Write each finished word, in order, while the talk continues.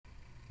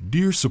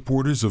Dear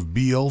supporters of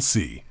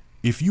BLC,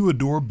 if you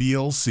adore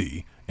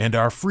BLC and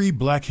our free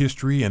Black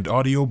History and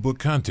audiobook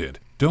content,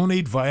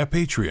 donate via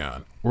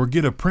Patreon or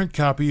get a print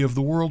copy of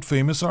the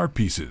world-famous art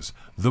pieces,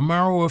 The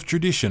Marrow of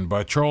Tradition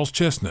by Charles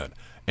Chestnut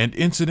and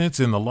Incidents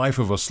in the Life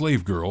of a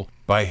Slave Girl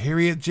by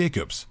Harriet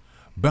Jacobs,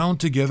 bound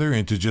together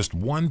into just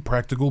one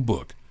practical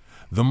book.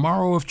 The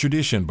Marrow of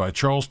Tradition by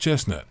Charles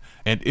Chestnut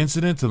and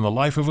Incidents in the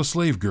Life of a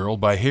Slave Girl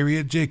by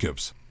Harriet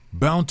Jacobs,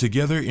 bound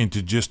together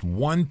into just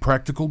one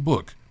practical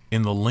book,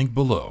 in the link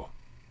below.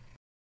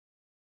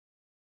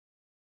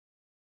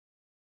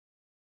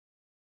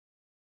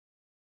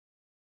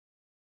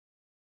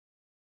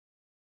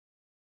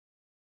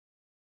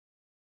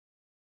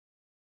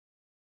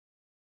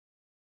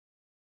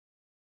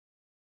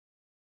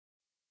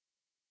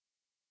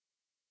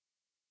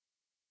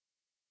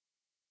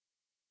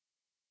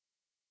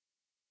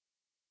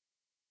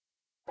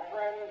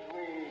 Friends,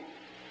 we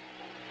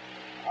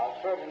are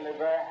certainly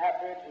very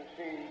happy to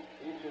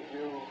see each of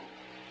you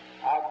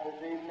out this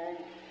evening.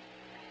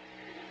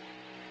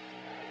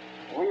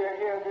 We are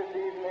here this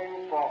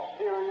evening for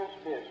serious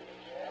business.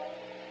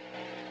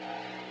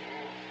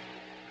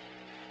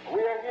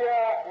 We are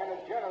here in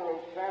a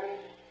general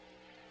sense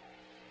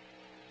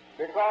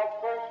because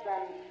first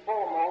and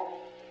foremost,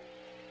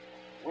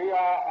 we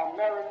are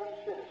American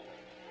citizens.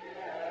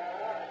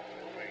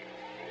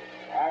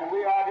 And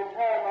we are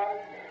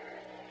determined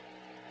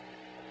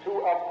to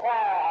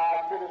acquire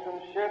our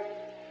citizenship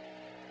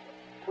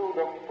to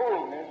the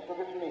fullness of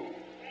its meaning.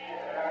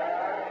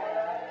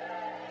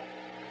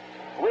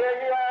 We're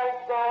here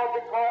also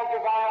because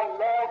of our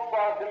love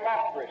for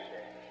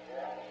democracy,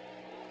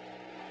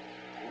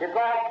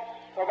 because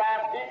of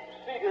our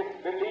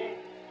deep-seated belief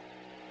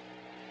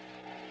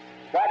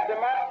that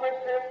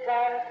democracy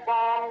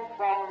transformed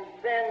from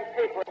thin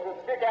paper to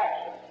thick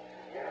action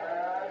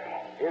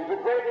is the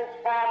greatest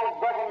form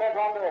of government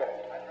on earth.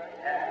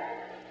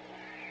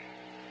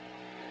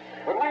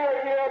 But we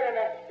are here in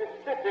a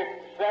specific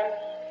sense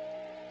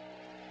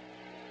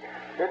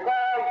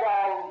because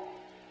of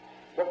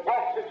the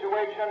bus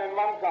situation in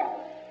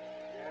Montgomery.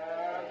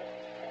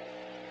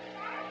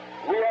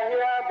 We are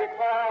here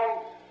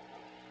because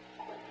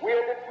we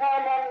are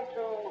determined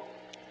to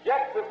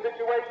get the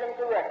situation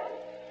corrected.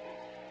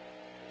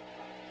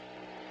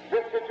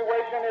 This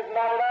situation is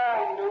not at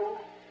all new.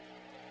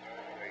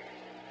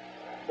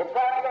 The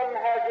problem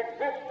has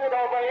existed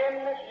over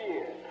endless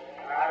years.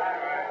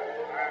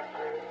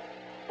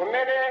 For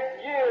many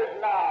years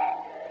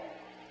now,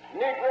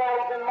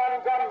 Negroes in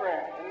Montgomery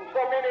and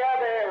so many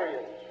other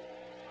areas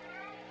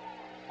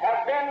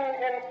have been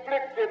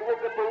inflicted with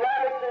the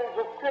paralysis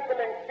of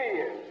crippling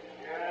fear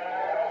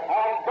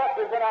on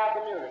buses in our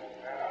community.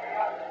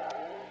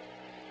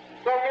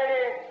 So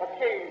many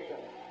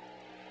occasions,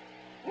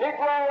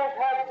 Negroes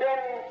have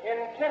been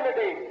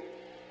intimidated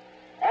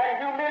and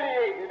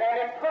humiliated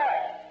and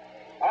oppressed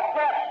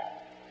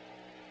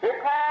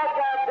because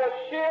of the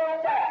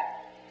sheer fact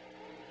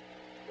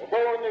that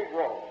they were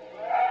Negroes.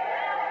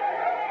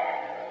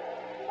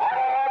 I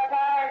don't have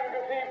time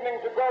this evening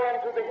to go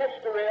into the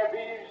history of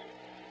these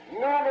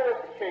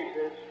numerous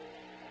cases.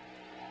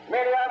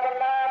 Many of them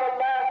now are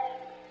lost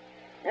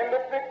in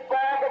the thick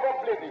fog of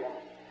oblivion.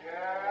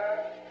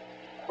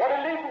 But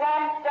at least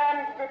one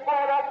stands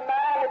before us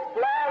now with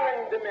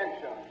glaring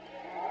dimensions.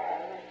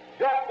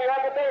 Just the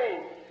other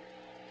day,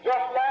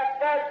 just last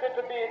Thursday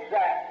to be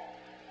exact,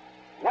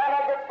 one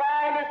of the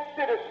finest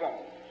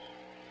citizens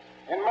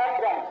in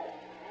Montgomery,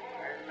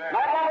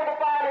 not one of the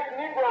finest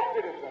Negro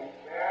citizens,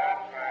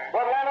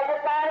 but one of the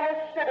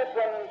finest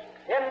citizens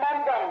in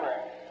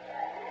Montgomery,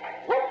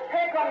 was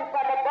taken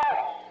from a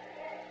bus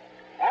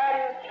and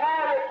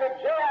carried to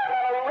jail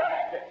and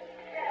arrested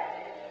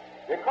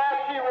because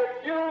she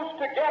refused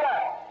to get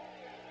up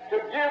to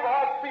give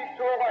her seat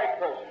to a white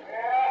person.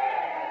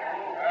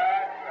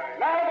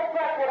 Now the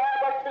press would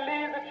have us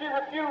believe that she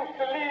refused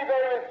to leave a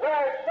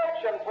reserved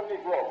section for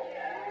Negroes.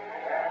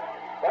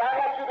 But I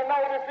want you to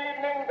know this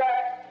evening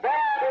that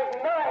there is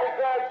no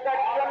reserved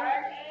section.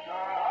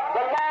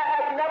 The law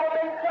has never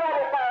been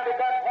clarified at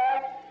that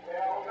point.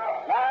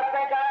 Now I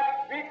think I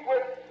speak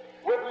with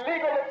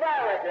legal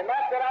authority.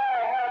 Not that I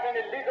have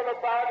any legal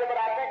authority, but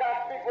I think I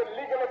speak with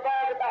legal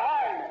authority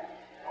behind me.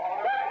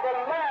 That the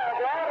law,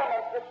 the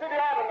ordinance, the city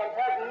ordinance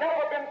has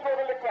never been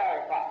totally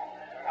clarified.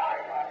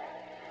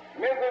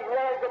 Mrs.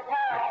 Rosa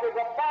Parks is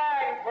a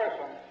fine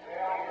person.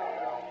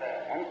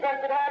 And since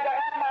it had to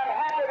happen, I'm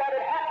happy that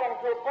it happened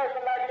to a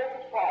person like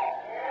Mrs. Parks.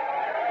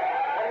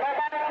 And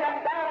nobody can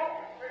doubt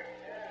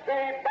the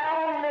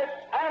boundless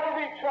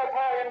outreach of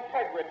her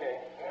integrity.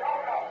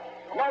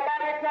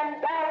 Nobody can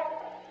doubt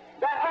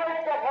the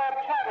height of her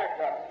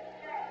character.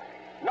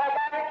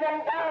 Nobody can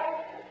doubt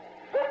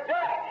the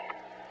depth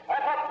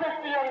of her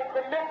Christian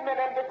commitment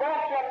and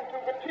devotion to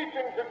the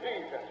teachings of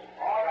Jesus.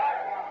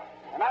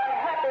 And I'm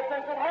happy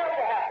since it had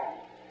to happen.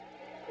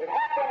 It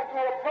happened to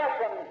a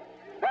person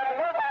that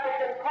nobody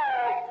can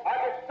call a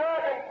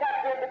disturbing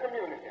factor in the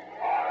community.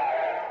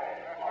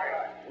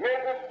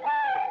 Mrs.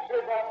 Parks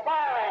is a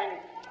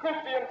fine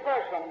Christian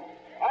person,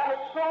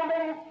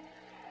 unassuming,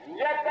 and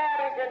yet that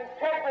there is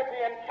integrity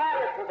and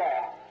character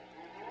there.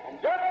 And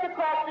just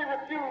because she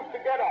refused to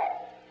get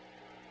up,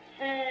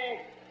 she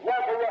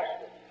was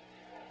arrested.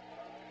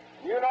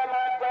 You know,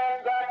 my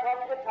friends, there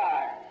comes a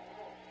time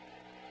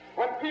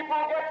when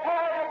people get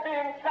tired of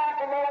being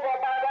trampled over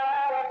by the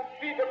iron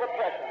feet of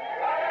oppression.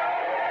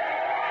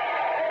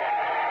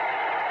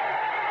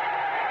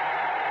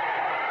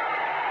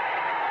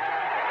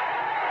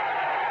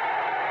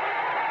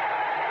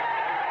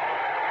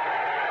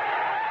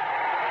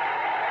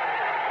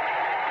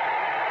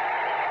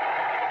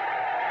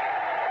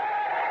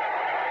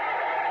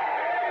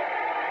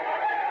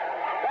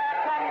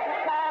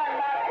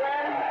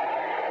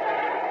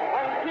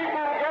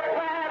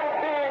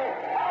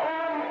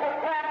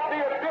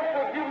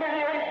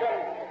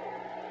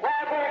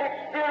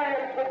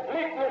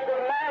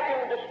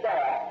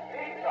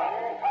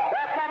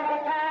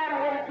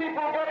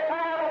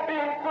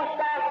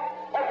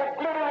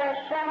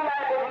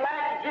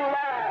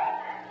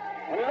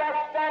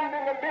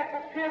 Amidst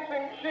the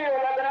piercing chill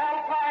of an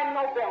alpine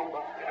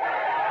November.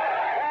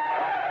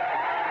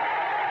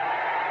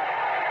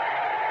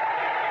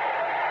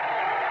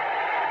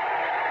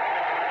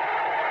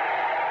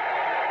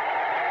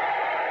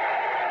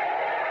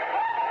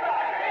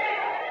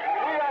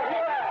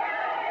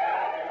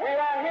 We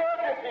are here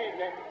this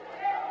evening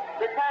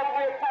because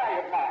we're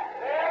tired now.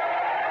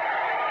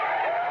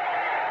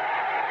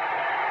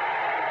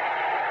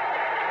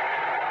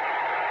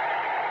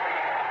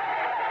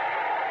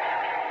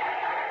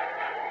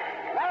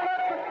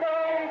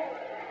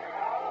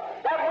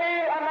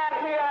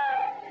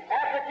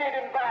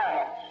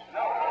 Violence.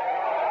 No.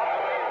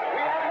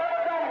 We have never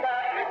done that.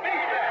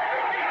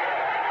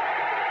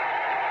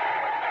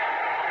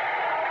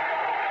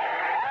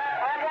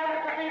 I want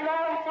it to be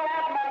known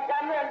throughout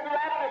Montgomery and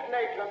throughout this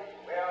nation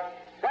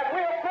that we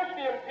are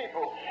Christian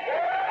people.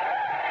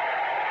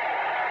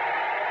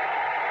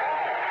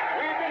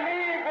 We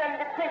believe in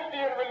the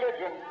Christian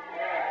religion.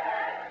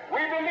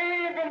 We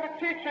believe in the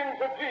teachings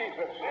of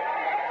Jesus.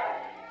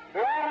 The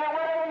only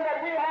weapon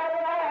that we have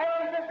in our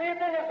hands this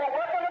evening is the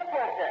weapon of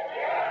protest.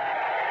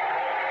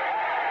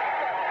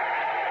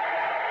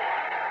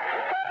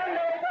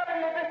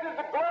 Certainly this is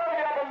the glory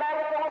of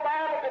America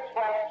without its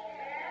faults.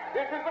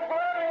 This is the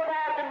glory of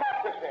our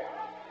democracy.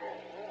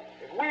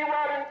 If we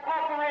were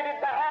incorporated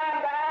behind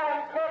the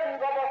iron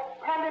curtains of a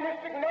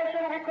communistic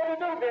nation, we couldn't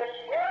do this.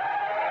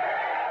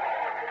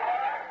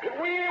 If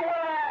we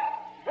were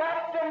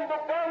dropped in the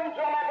dungeon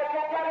of a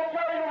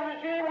totalitarian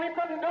regime, we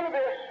couldn't do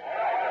this.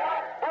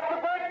 But the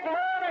great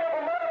glory of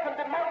American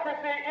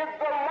democracy is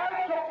the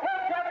right to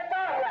protest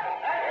our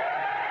rights.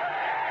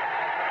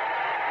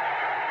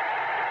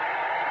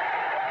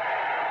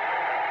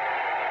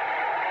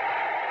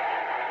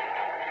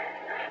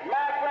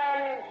 My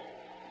friends,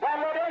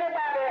 don't let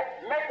anybody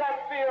make us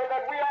feel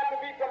that we are to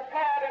be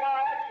compared in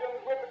our actions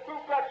with the Ku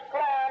Klux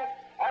Klan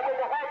or with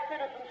the White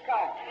Citizens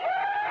Council.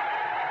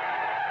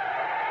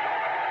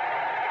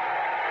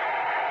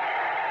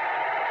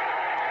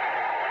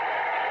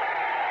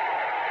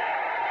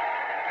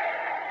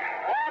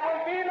 There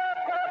will be no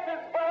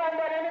crosses burned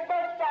at any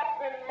bus stops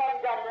in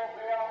Montgomery.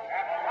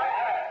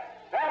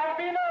 There will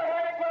be no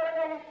white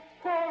persons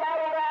pulled out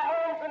of their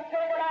homes and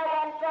taken out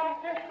on some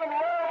distant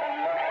road and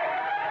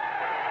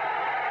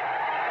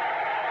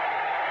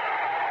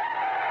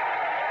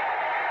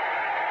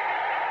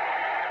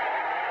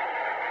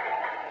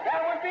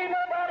there will be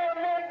nobody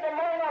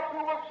among us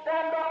who will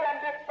stand up and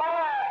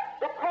defy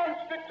the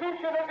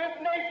Constitution of this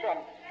nation.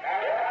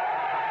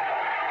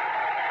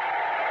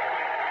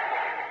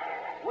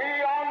 We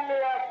only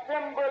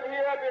assemble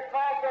here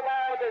because of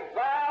our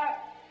desire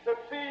to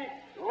see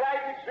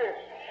right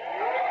exist.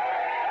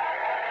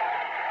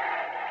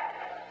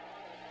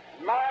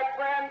 My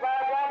friends, I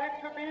want it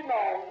to be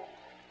known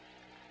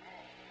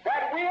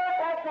that we are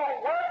going to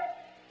work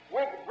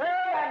with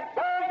real and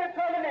bold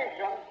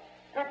determination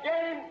to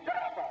gain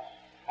justice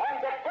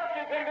and the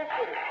justice in this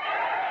city.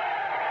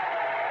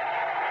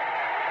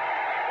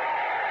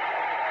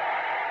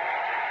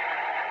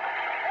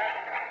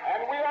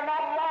 And we are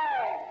not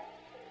lying.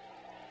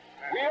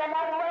 We are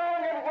not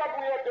wrong in what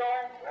we are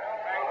doing.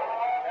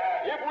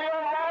 If we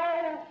are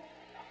wrong,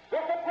 the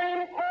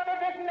Supreme Court of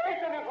this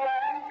nation is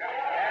wrong.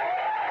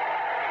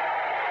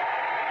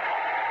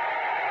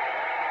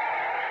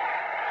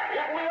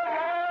 If we are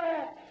wrong,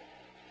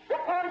 the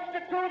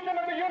Constitution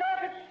of the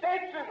United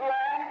States is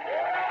wrong.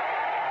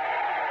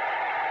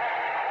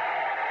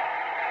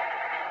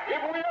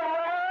 If we are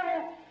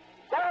wrong,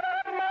 God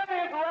Almighty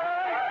is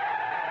wrong.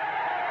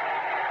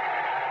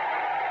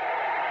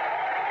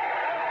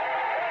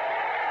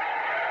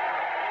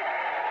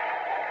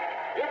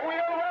 If we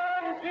are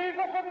wrong,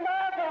 Jesus of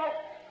Nazareth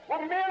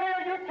was merely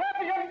a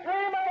utopian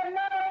dream that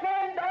never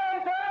came down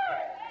to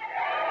earth.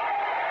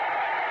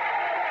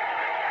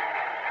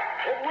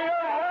 If we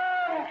are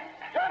wrong,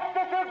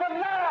 justice is a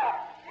lie.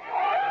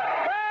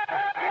 God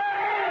has no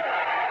meaning.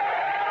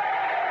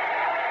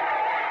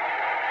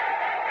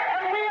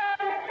 And we are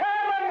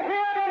determined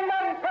here in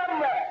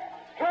Montgomery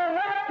to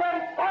work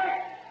and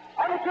fight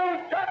until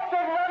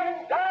justice runs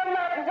down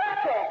that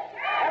water.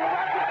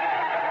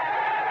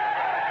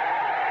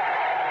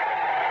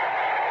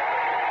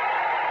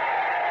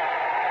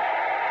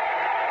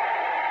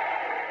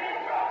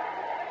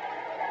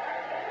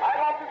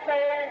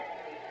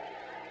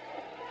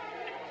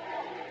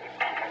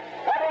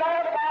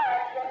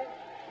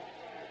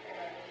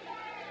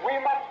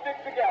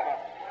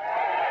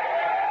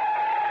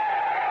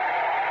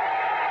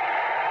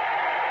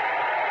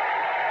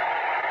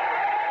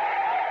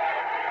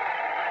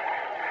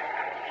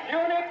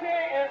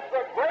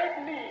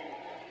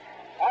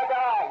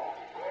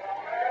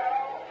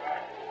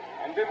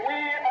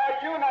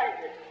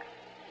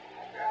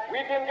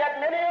 can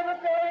get many of the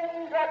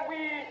things that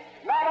we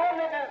not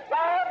only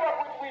desire, but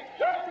which we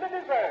justly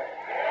deserve.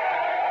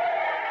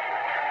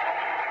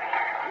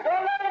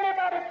 Don't let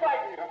anybody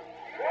frighten you.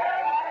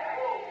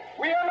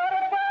 We are not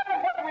afraid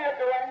of what we are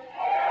doing,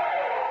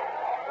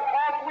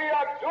 because we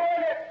are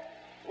doing it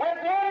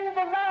within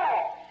the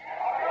law.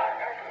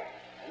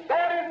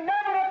 There is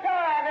never a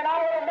time in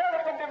our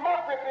American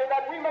democracy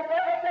that we must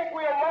ever think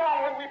we are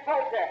wrong when we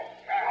protest.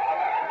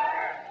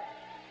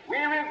 We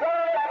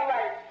reserve that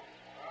right.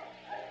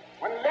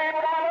 When labor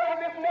all over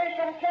this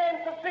nation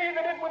came to see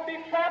that it would be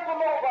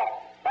trampled over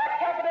by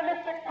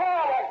capitalistic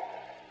powers,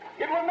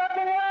 it was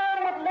nothing wrong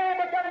with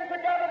labor getting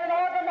together and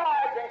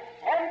organizing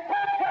and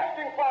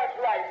protesting for its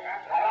rights.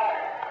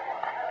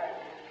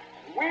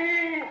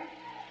 We,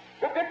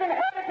 the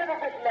disinherited of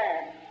this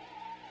land,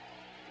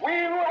 we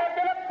who have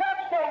been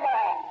oppressed so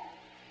long,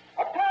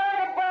 are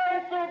tired of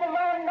burning through the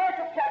long night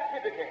of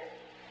captivity.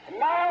 And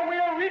now we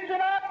are reaching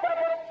out for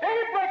the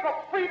daybreak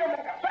of freedom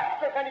and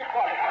justice and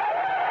equality.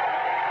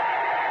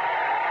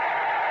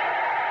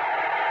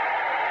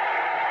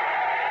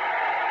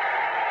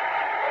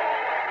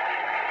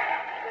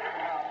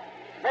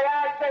 May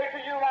I say to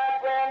you, my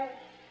friends,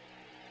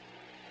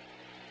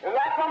 as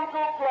I come to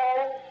a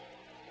close,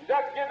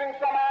 just giving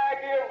some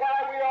idea of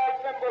why we are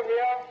assembled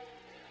here,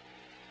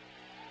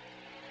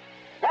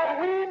 that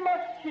we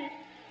must keep,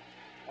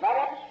 and I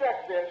want to stress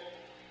this,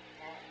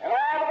 and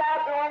all of our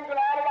doings and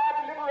all of our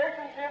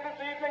deliberations here this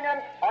evening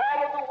and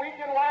all of the week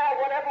and while,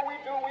 whatever we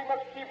do, we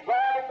must keep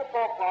God in the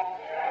forefront.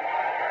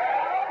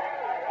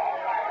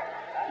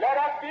 Let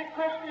us be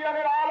Christian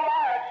in all of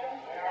our actions.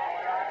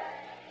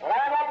 But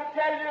I want to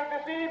tell you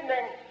this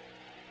evening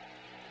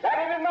that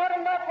it is not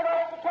enough for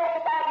us to talk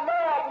about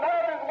love.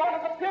 Love is one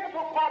of the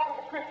pivotal parts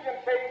of the Christian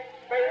faith.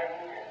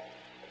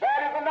 That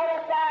is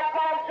another side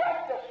called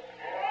justice.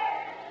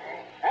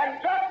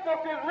 And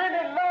justice is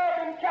really love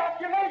in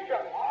calculation.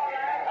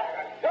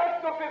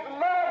 Justice is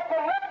love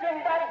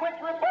correcting that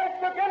which revolts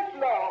against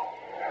love.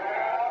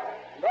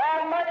 The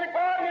Almighty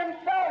God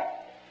Himself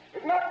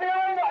is not the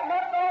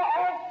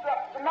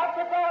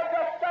God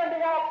just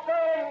standing out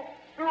saying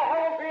through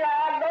Hosea,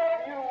 I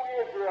love you,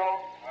 Israel.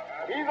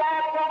 He's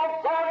also the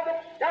God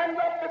that stands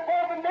up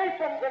before the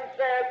nations and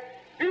says,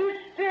 be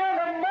still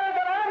and know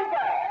that I'm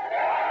God.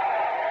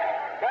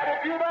 That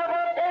if you don't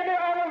obey me,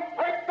 I will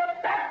break the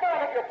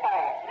backbone of your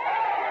power.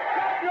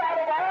 Cut you out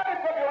of the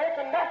eyes of your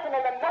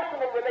international and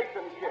national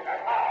relationships.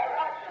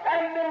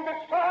 And in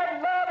destroy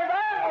love is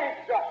always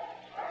just.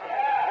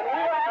 And we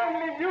are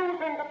only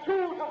using the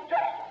tools of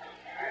justice.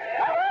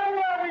 Not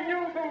only are we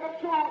using the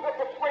tools of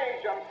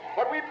persuasion,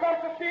 but we've come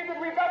to see that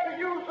we've got to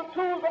use the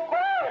tools of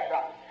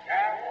coercion.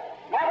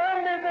 Not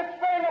only is this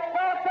thing a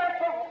process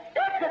of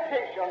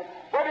education,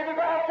 but it is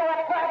also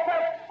a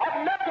process of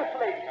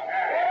legislation.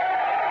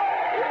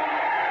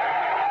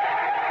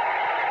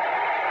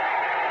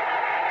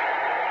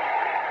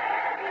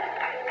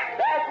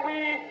 As we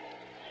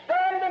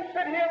stand and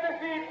sit here this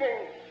evening,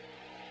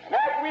 and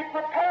as we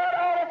prepare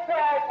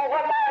ourselves for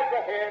what lies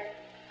ahead,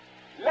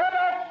 let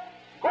us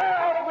go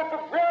out with the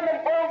grim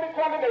and bold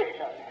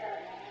determination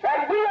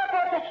that we are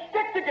going to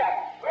stick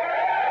together.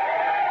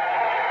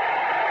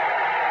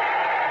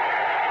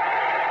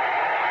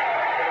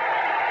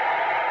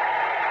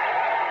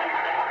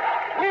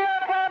 We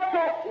are going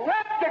to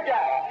work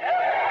together.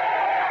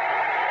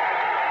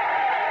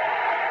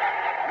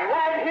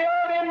 Right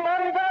here in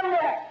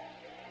Montgomery,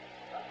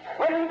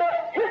 when the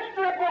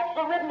history books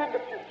are written in the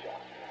future,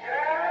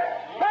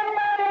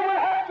 somebody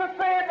will have to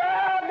say that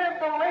I live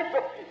the race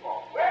of people.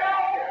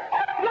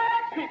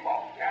 Black people,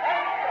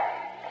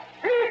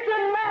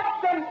 preaching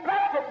maps and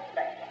black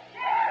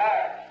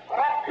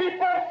are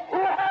people who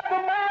have the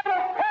mind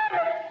of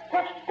courage to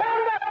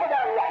stand up for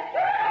their rights.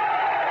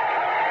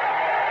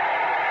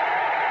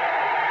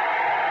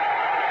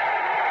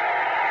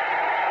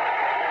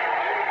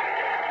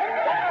 And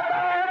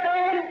thereby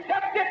they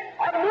injected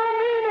a new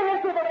meaning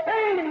into the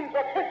veins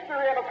of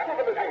history and of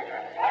civilization.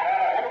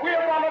 And we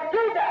are going to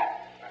do that.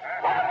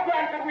 God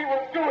grant that we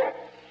will do it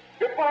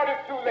before it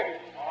is too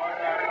late.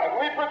 As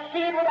we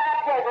proceed with our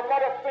program,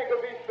 let us think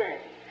of these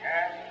things.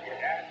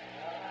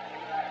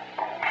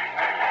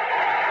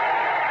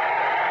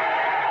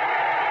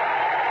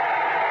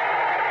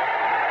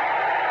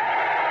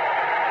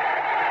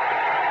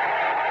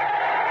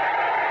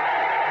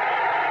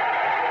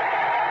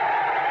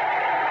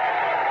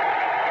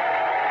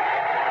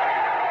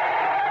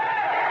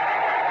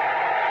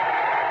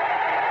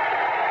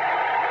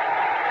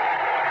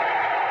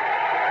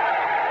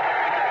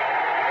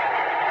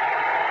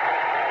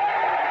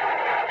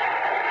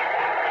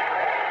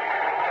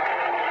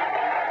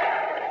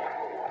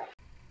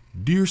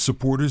 Dear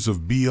supporters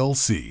of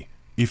BLC,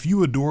 if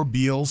you adore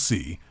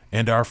BLC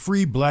and our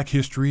free Black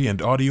History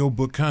and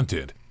audiobook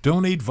content,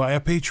 donate via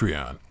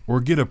Patreon or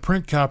get a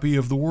print copy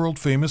of the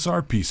world-famous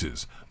art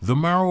pieces, The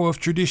Marrow of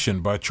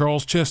Tradition by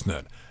Charles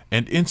Chestnut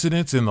and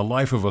Incidents in the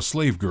Life of a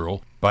Slave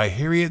Girl by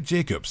Harriet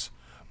Jacobs,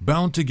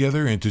 bound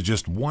together into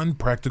just one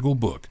practical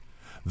book.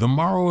 The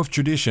Morrow of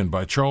Tradition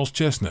by Charles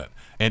Chestnut,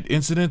 and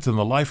Incidents in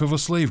the Life of a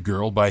Slave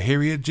Girl by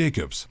Harriet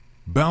Jacobs,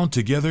 bound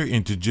together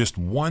into just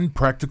one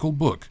practical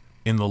book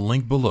in the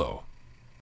link below.